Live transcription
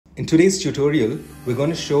In today's tutorial, we're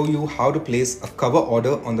going to show you how to place a cover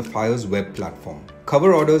order on the FYERS Web platform.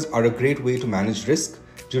 Cover orders are a great way to manage risk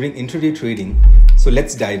during intraday trading, so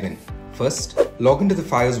let's dive in. First, log into the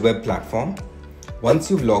FYERS Web platform.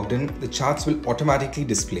 Once you've logged in, the charts will automatically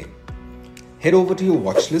display. Head over to your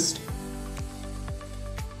watch list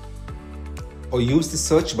or use the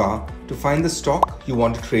search bar to find the stock you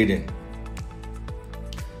want to trade in.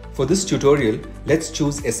 For this tutorial, let's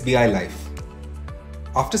choose SBI Life.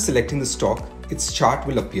 After selecting the stock, its chart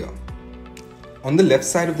will appear. On the left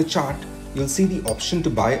side of the chart, you'll see the option to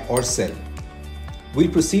buy or sell.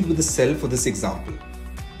 We'll proceed with the sell for this example.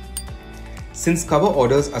 Since cover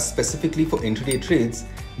orders are specifically for intraday trades,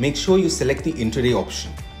 make sure you select the intraday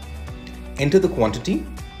option. Enter the quantity.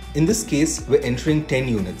 In this case, we're entering 10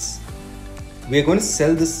 units. We're going to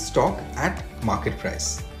sell this stock at market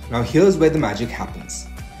price. Now here's where the magic happens.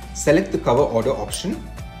 Select the cover order option.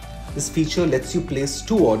 This feature lets you place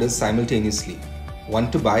two orders simultaneously, one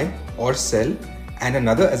to buy or sell and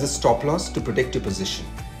another as a stop loss to protect your position.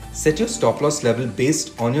 Set your stop loss level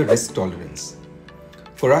based on your risk tolerance.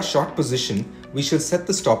 For our short position, we shall set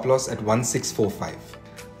the stop loss at 1645.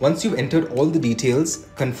 Once you've entered all the details,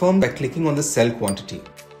 confirm by clicking on the sell quantity.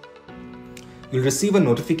 You'll receive a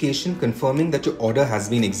notification confirming that your order has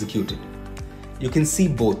been executed. You can see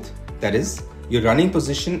both, that is, your running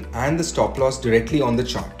position and the stop loss directly on the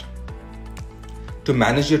chart. To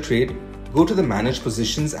manage your trade, go to the Manage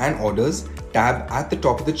Positions and Orders tab at the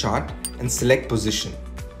top of the chart and select Position.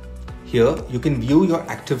 Here, you can view your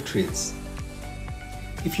active trades.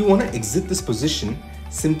 If you want to exit this position,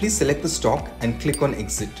 simply select the stock and click on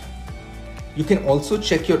Exit. You can also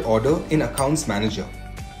check your order in Accounts Manager.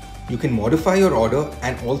 You can modify your order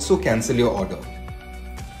and also cancel your order.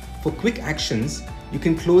 For quick actions, you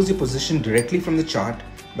can close your position directly from the chart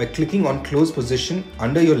by clicking on Close Position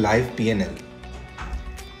under your live P&L.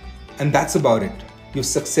 And that's about it. You've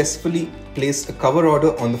successfully placed a cover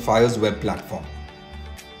order on the FYERS Web platform.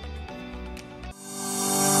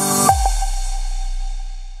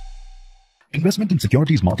 Investment in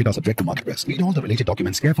securities market are subject to market risk. Read all the related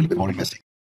documents carefully before investing.